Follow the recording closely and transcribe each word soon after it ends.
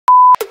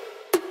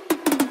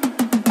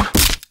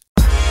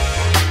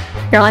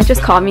Caroline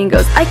just called me and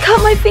goes, I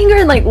cut my finger,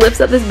 and like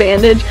lifts up this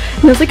bandage.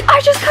 And I was like,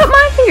 I just cut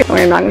my finger.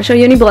 I'm not gonna show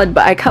you any blood,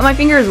 but I cut my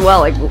finger as well.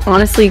 Like,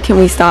 honestly, can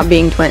we stop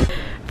being twins?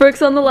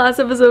 Brooks on the last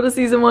episode of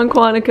season 1,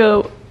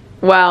 Quantico.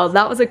 Wow,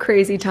 that was a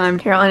crazy time.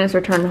 Caroline has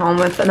returned home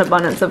with an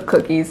abundance of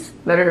cookies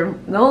that are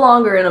no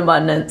longer in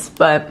abundance,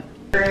 but.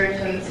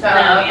 And stuff.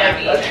 No,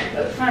 yeah,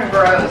 that's kind of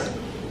gross.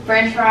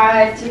 French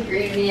fries, too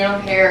greasy, I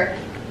don't care.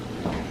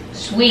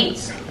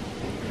 Sweets.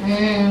 What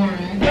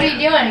are you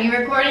doing? Are you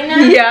recording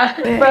that? Yeah.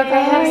 Brooke, I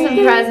have some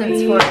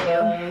presents for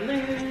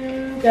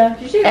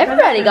you.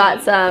 Everybody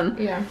got some.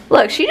 Yeah.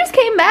 Look, she just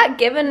came back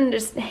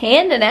just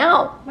handing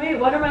out. Wait,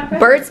 what are my presents?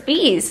 Burt's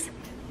Bees.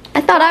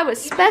 I thought I was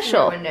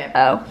special.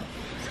 Oh,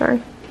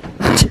 sorry.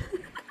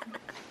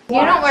 You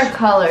don't wear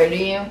color, do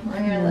you,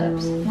 on your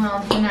lips?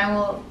 Well, then I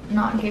will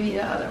not give you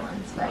the other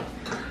ones, but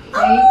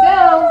there you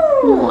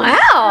go.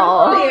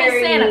 Wow.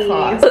 Miss Santa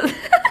Claus.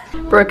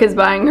 Brooke is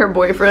buying her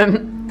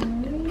boyfriend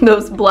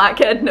those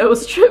blackhead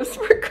nose strips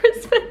for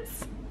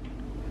Christmas.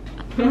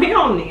 We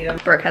don't need them.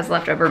 Brooke has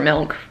leftover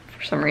milk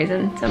for some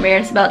reason, so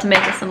Meredith's about to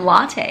make us some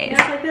lattes. You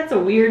act like that's a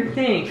weird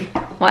thing.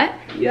 What?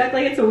 You act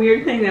like it's a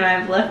weird thing that I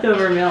have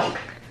leftover milk.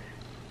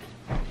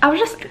 I was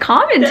just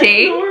commenting.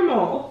 That's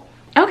normal.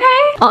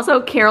 Okay.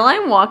 Also,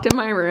 Caroline walked in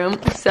my room.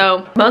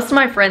 So most of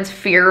my friends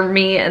fear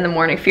me in the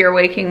morning, fear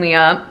waking me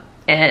up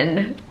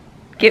and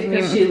give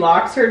me. She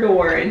locks her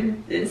door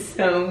and is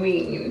so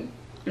mean.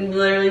 And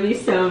literally be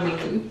so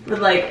mean. Would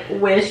like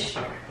wish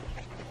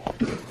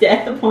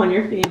death upon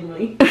your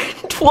family.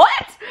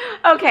 What?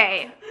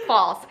 Okay,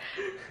 false.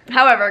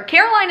 However,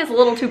 Caroline is a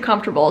little too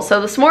comfortable.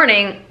 So this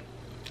morning,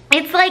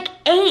 it's like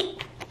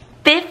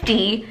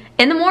 8:50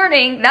 in the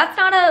morning. That's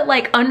not a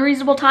like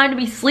unreasonable time to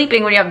be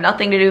sleeping when you have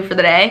nothing to do for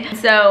the day.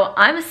 So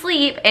I'm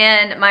asleep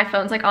and my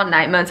phone's like on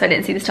night mode, so I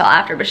didn't see this till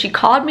after, but she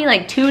called me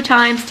like 2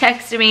 times,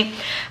 texted me.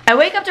 I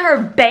wake up to her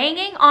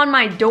banging on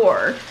my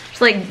door.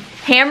 She's like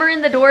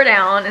hammering the door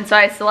down, and so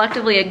I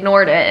selectively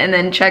ignored it and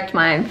then checked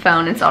my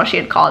phone and saw she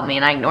had called me,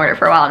 and I ignored it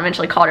for a while and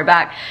eventually called her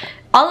back.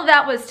 All of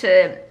that was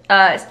to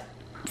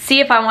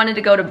see if I wanted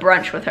to go to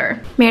brunch with her.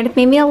 Meredith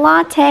made me a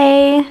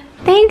latte.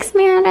 Thanks,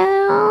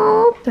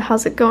 Meredith.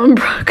 How's it going,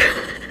 Brooke?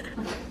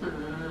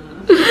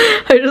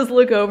 I just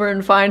look over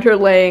and find her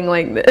laying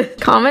like this.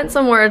 Comment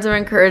some words of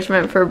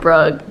encouragement for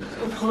Brooke.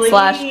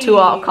 Please. / to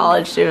all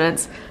college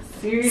students.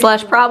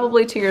 Seriously? /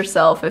 probably to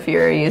yourself if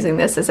you're using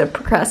this as a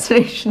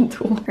procrastination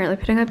tool. Currently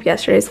putting up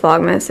yesterday's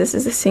Vlogmas. This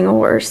is the single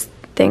worst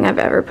thing I've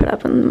ever put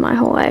up in my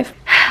whole life.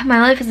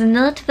 My life is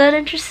not that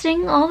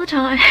interesting all the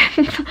time.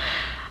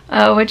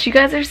 What you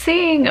guys are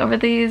seeing over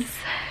these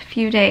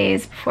few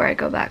days before I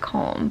go back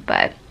home,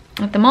 but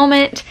at the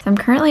moment I'm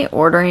currently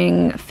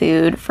ordering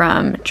food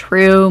from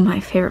True, my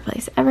favorite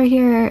place ever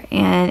here,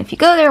 and if you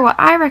go there, what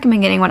I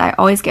recommend getting, what I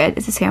always get,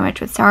 is a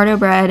sandwich with sourdough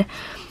bread,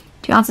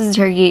 2 ounces of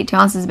turkey, 2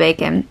 ounces of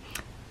bacon,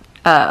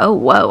 oh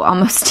whoa,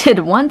 almost did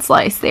 1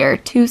 slice there,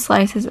 2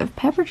 slices of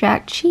pepper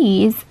jack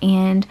cheese,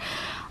 and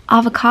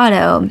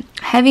avocado,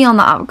 heavy on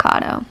the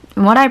avocado.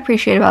 And what I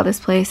appreciate about this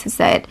place is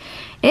that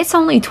it's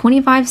only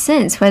 25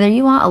 cents, whether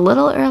you want a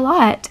little or a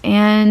lot.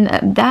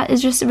 And that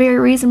is just a very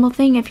reasonable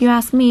thing if you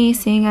ask me,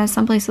 seeing as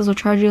some places will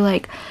charge you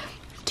like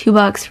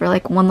 $2 for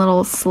like 1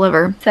 little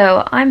sliver.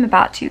 So I'm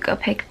about to go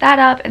pick that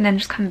up and then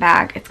just come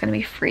back. It's gonna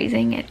be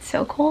freezing. It's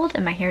so cold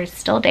and my hair is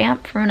still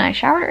damp from when I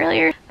showered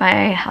earlier.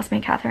 My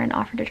housemate Catherine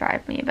offered to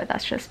drive me, but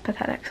that's just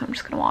pathetic, so I'm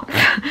just gonna walk.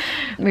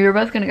 We were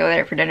both gonna go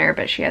there for dinner,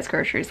 but she has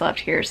groceries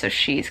left here, so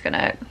she's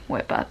gonna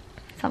whip up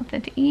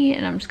something to eat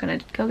and I'm just gonna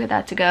go get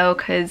that to go,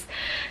 because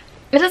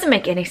it doesn't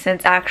make any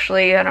sense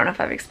actually. I don't know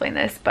if I've explained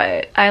this,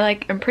 but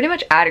I'm pretty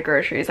much out of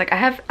groceries. Like I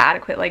have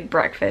adequate like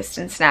breakfast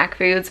and snack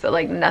foods, but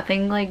like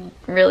nothing like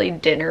really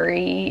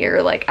dinnery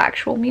or like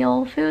actual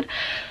meal food.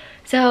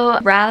 So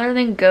rather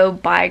than go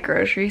buy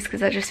groceries, because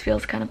that just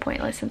feels kind of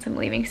pointless since I'm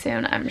leaving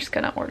soon, I'm just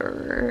gonna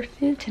order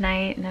food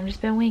tonight and I've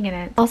just been winging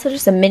it. Also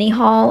just a mini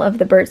haul of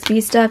the Burt's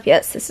Bees stuff.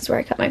 Yes, this is where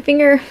I cut my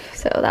finger,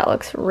 so that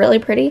looks really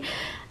pretty.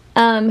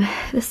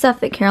 The stuff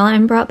that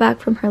Caroline brought back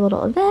from her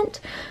little event.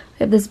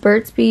 We have this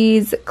Burt's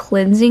Bees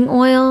cleansing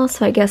oil,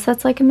 so I guess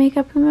that's like a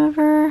makeup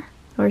remover,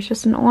 or it's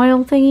just an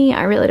oil thingy.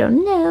 I really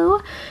don't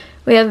know.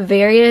 We have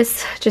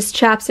various just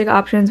chapstick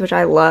options, which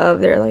I love.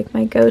 They're like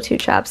my go-to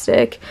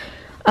chapstick.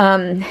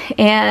 And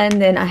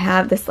then I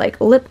have this like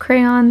lip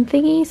crayon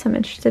thingy, so I'm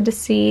interested to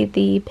see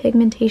the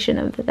pigmentation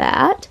of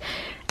that.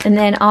 And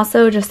then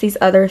also just these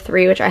other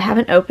 3, which I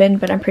haven't opened,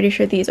 but I'm pretty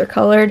sure these are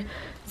colored.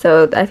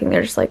 So I think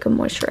they're just like a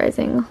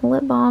moisturizing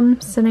lip balm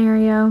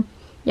scenario.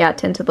 Yeah,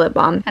 tinted lip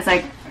balm. As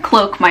I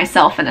cloak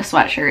myself in a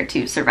sweatshirt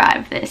to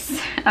survive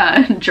this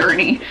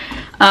journey.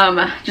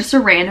 Just a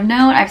random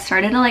note, I've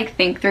started to like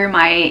think through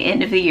my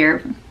end of the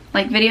year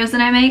like videos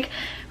that I make,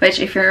 which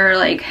if you're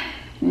like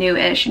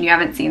new-ish and you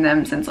haven't seen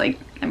them since like,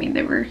 I mean,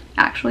 they were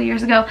actual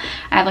years ago,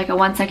 I have like a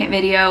 1-second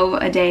video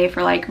a day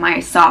for like my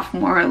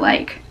sophomore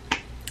like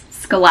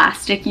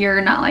scholastic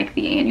year, not like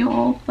the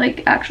annual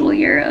like actual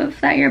year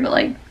of that year, but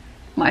like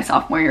my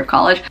sophomore year of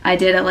college. I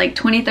did a like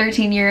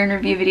 2013 year in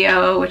review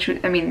video, which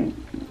I mean,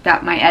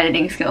 that my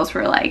editing skills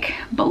were like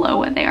below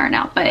what they are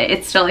now, but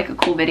it's still like a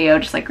cool video,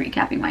 just like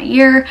recapping my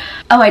year.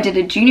 Oh, I did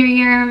a junior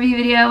year in review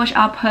video, which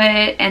I'll put,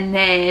 and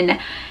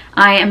then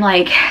I am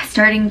like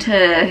starting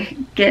to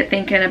get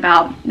thinking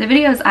about the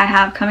videos I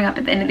have coming up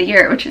at the end of the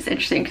year, which is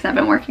interesting because I've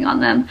been working on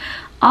them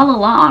all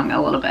along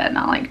a little bit,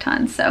 not like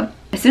tons. So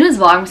as soon as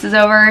Vlogmas is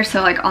over,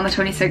 so like on the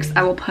 26th,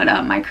 I will put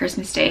up my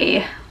Christmas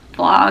Day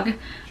vlog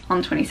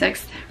on the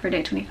 26th for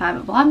day 25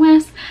 of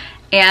Vlogmas.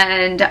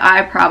 And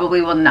I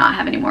probably will not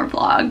have any more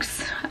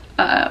vlogs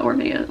or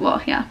videos.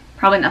 Well, yeah,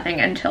 probably nothing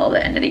until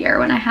the end of the year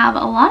when I have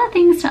a lot of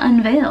things to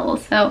unveil.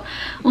 So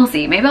we'll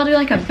see. Maybe I'll do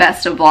like a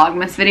best of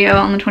Vlogmas video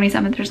on the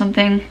 27th or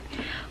something.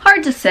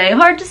 Hard to say,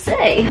 hard to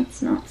say.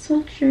 It's not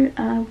sweatshirt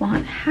I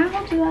want.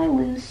 How do I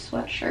lose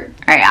sweatshirt?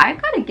 All right,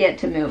 I've got to get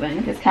to moving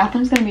because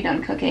Catherine's going to be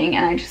done cooking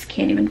and I just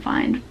can't even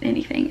find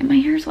anything. And my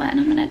hair's wet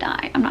and I'm going to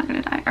die. I'm not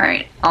going to die. All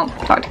right, I'll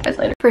talk to you guys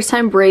later. First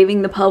time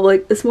braving the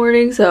public this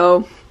morning,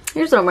 so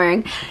here's what I'm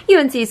wearing.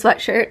 UNC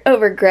sweatshirt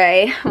over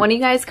gray. One of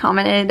you guys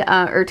commented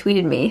or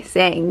tweeted me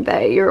saying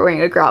that you were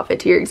wearing a girl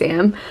outfit to your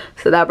exam.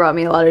 So that brought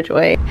me a lot of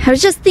joy. I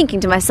was just thinking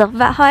to myself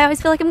about how I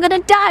always feel like I'm gonna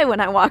die when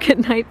I walk at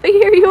night. But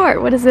here you are.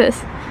 What is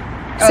this?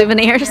 Oh,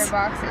 souvenirs? Your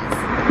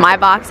boxes. My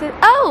boxes?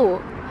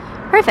 Oh,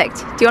 perfect.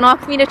 Do you wanna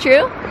walk with me to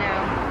True?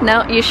 No.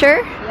 No? You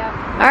sure?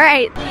 Yeah. All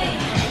right.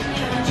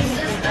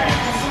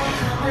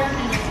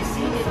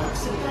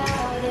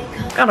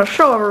 Gotta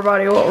show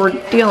everybody what we're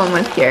dealing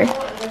with here.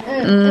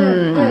 I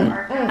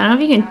don't know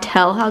if you can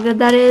tell how good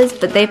that is,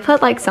 but they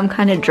put like some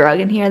kind of drug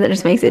in here that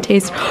just makes it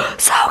taste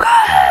so good.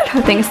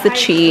 I think it's the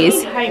cheese. We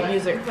need hype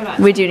music for that.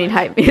 We do need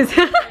hype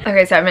music.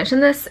 Okay, so I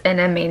mentioned this in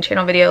a main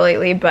channel video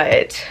lately,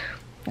 but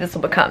this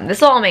will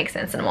all make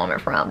sense in a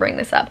moment from I'll bring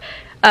this up.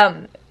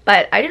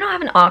 But I do not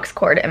have an aux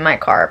cord in my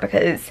car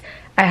because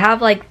I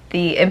have like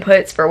the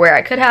inputs for where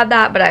I could have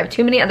that, but I have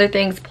too many other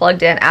things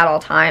plugged in at all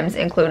times,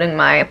 including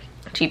my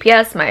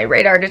GPS, my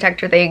radar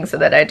detector thing, so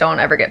that I don't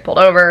ever get pulled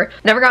over.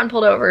 Never gotten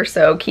pulled over,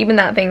 so keeping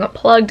that thing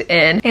plugged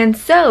in. And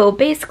so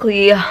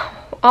basically,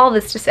 all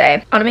this to say, I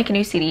want to make a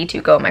new CD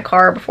to go in my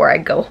car before I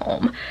go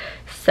home.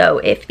 So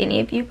if any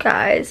of you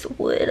guys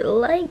would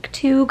like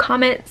to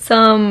comment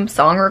some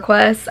song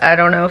requests, I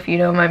don't know if you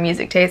know my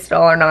music taste at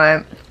all or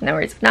not. No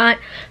worries if not.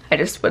 I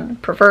just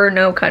would prefer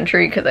no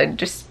country because I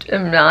just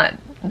am not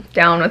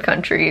down with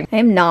country. I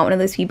am not one of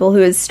those people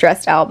who is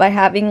stressed out by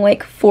having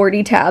like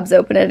 40 tabs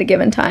open at a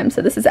given time.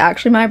 So this is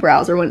actually my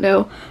browser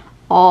window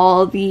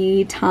all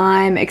the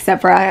time,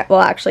 except for I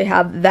will actually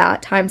have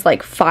that times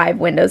like 5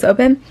 windows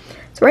open.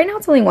 So right now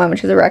it's only 1,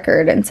 which is a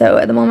record. And so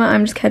at the moment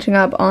I'm just catching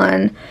up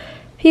on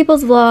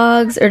people's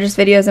vlogs or just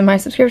videos in my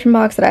subscription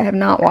box that I have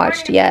not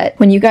watched yet.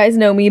 When you guys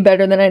know me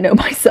better than I know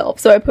myself.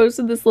 So I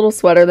posted this little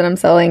sweater that I'm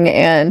selling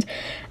and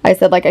I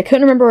said like I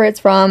couldn't remember where it's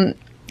from.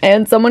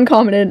 And someone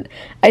commented,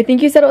 I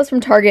think you said it was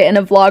from Target in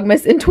a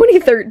Vlogmas in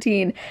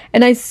 2013.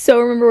 And I so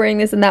remember wearing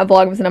this in that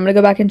Vlogmas and I'm gonna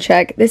go back and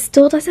check. This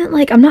still doesn't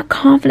like, I'm not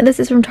confident this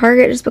is from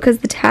Target just because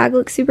the tag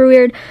looks super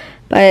weird.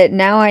 But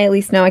now I at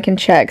least know I can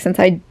check since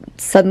I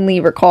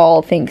suddenly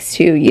recall, thanks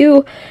to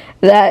you,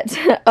 that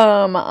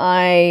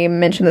I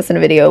mentioned this in a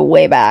video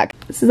way back.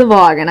 This is a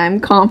vlog and I'm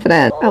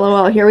confident.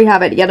 LOL, here we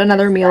have it. Yet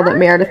another meal that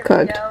Meredith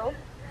cooked.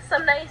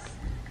 Some nice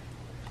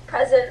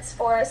presents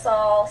for us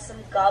all. Some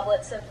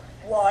goblets of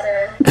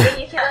water. You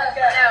can't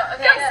go. No,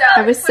 okay,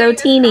 so I was so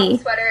teeny.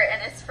 Sweater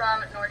and it's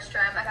from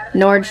Nordstrom. I got it.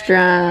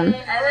 Nordstrom. And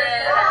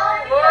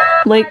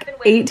then, like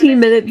 18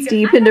 minutes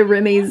deep into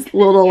Remy's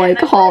little like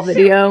haul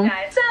video.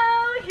 so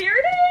here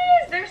it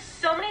is. There's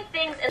so many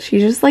things.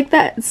 She's just like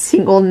that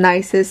single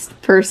nicest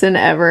person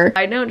ever.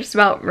 I know just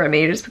about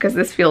Remy just because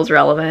this feels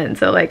relevant.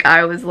 So like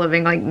I was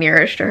living like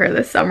nearest to her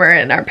this summer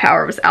and our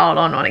power was out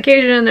on one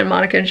occasion in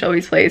Monica and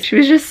Shelby's place. She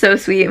was just so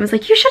sweet and was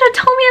like, you should have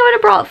told me I would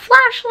have brought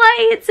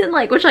flashlights and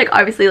like, which like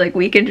obviously like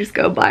we can just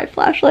go buy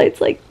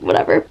flashlights, like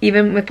whatever.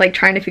 Even with like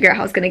trying to figure out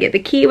how I was gonna get the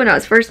key when I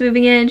was first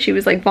moving in, she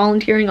was like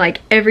volunteering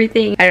like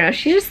everything. I don't know,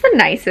 she's just the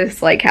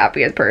nicest, like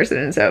happiest person.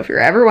 And so if you're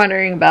ever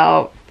wondering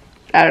about,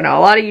 I don't know,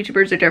 a lot of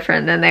YouTubers are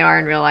different than they are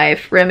in real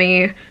life.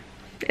 Remy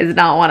is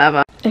not one of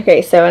them.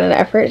 Okay, so in an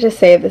effort to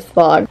save this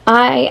vlog,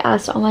 I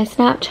asked on my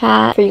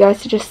Snapchat for you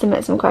guys to just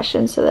submit some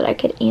questions so that I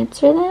could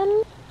answer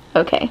them.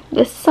 Okay,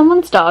 this is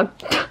someone's dog.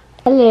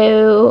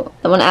 Hello.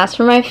 Someone asked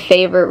for my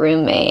favorite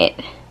roommate.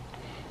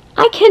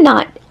 I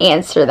cannot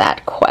answer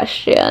that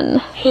question.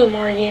 Hey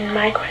Morgan,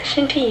 my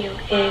question to you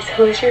is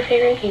who is your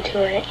favorite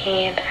YouTuber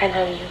and I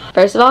love you.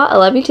 First of all, I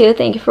love you too.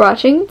 Thank you for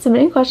watching.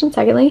 Submitting questions.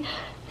 Secondly,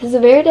 this is a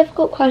very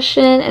difficult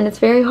question and it's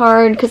very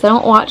hard because I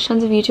don't watch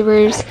tons of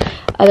YouTubers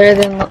other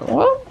than, I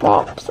don't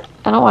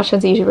watch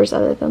tons of YouTubers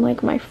other than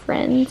like my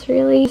friends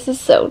really. This is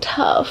so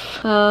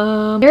tough.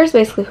 Here's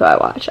basically who I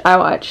watch. I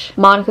watch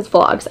Monica's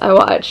vlogs. I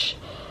watch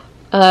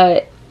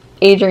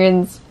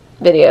Adrian's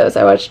videos.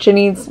 I watch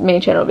Jenny's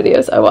main channel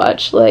videos. I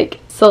watch like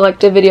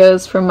selective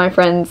videos from my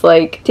friends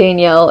like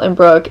Danielle and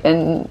Brooke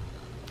and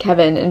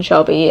Kevin and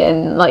Shelby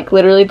and like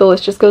literally the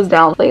list just goes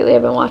down. Lately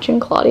I've been watching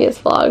Claudia's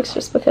vlogs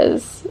just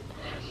because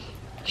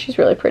She's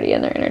really pretty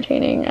and they're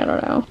entertaining. I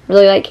don't know.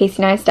 Really like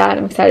Casey Neistat.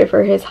 I'm excited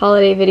for his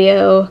holiday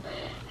video.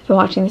 I've been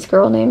watching this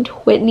girl named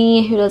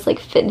Whitney who does like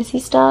fitnessy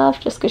stuff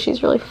just because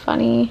she's really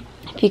funny.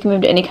 If you could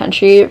move to any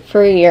country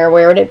for a year,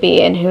 where would it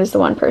be and who's the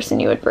one person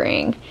you would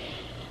bring?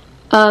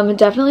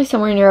 Definitely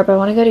somewhere in Europe. I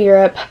want to go to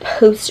Europe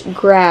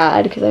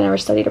post-grad because I never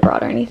studied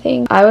abroad or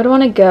anything. I would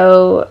want to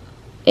go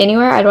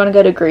anywhere. I'd want to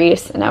go to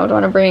Greece and I would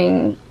want to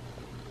bring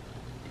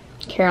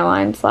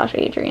Caroline /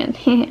 Adrian.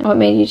 What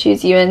made you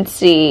choose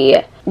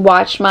UNC?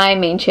 Watch my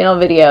main channel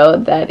video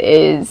that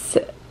is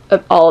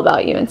all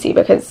about UNC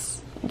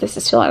because this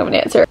is too long of an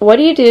answer. What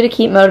do you do to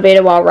keep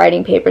motivated while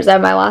writing papers? I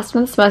have my last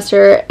month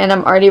semester and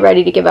I'm already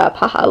ready to give up.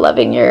 Haha,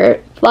 loving your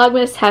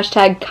Vlogmas,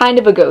 hashtag kind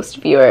of a ghost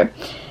viewer.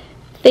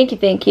 Thank you,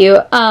 thank you.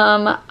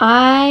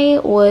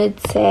 I would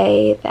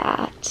say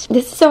that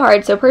this is so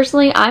hard. So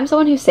personally, I'm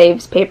someone who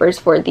saves papers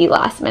for the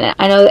last minute.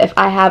 I know that if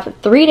I have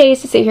 3 days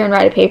to sit here and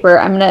write a paper,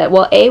 I'm gonna,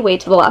 well, A, wait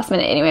till the last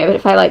minute anyway, but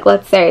if I like,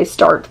 let's say I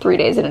start 3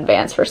 days in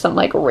advance for some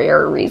like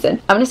rare reason,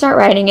 I'm gonna start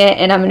writing it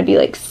and I'm gonna be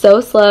like so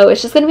slow.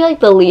 It's just gonna be like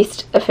the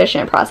least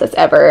efficient process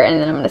ever.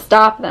 And then I'm gonna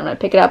stop and then I'm gonna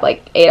pick it up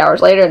like 8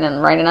 hours later and then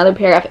write another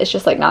paragraph. It's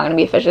just like not gonna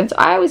be efficient. So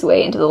I always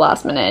wait until the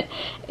last minute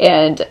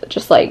and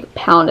just like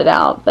pound it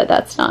out, but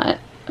that's not,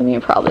 I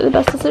mean, probably the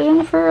best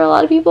decision for a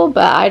lot of people,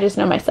 but I just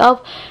know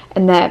myself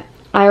and that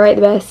I write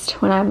the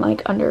best when I'm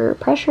like under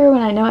pressure,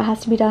 when I know it has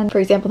to be done. For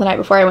example, the night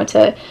before I went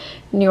to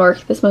New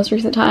York, this most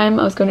recent time,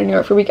 I was going to New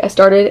York for a week. I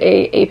started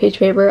a 8-page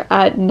paper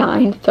at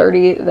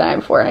 9:30 the night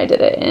before and I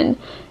did it in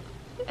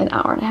an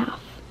hour and a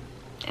half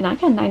and I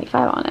got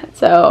 95 on it.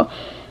 So,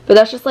 but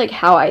that's just like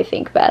how I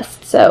think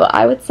best. So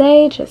I would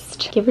say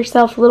just give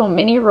yourself little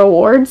mini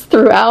rewards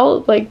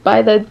throughout, like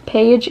by the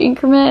page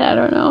increment. I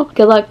don't know.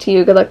 Good luck to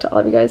you. Good luck to all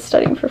of you guys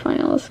studying for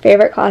finals.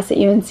 Favorite class at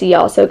UNC,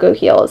 also go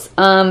heels.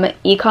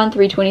 Econ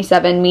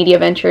 327, Media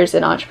Ventures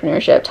and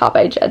Entrepreneurship, taught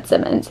by Jed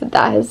Simmons.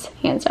 That has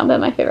hands down been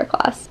my favorite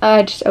class.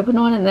 I just opened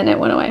one and then it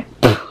went away.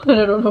 I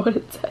don't know what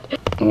it said.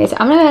 Okay, so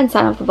I'm gonna go ahead and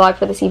sign off the vlog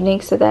for this evening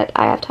so that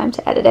I have time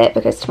to edit it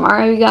because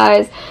tomorrow, you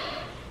guys,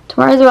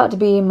 tomorrow's about to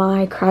be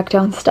my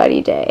crackdown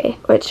study day,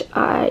 which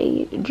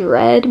I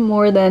dread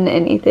more than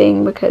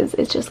anything because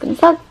it's just gonna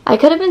suck. I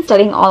could have been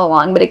studying all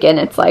along, but again,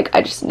 it's like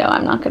I just know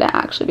I'm not gonna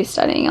actually be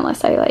studying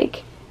unless I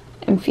like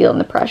am feeling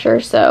the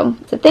pressure. So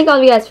thank all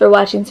of you guys for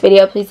watching this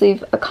video. Please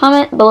leave a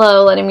comment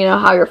below letting me know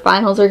how your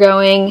finals are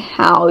going,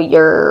 how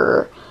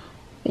your,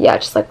 yeah,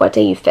 just like what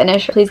day you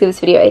finish. Please give this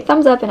video a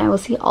thumbs up and I will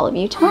see all of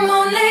you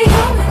tomorrow.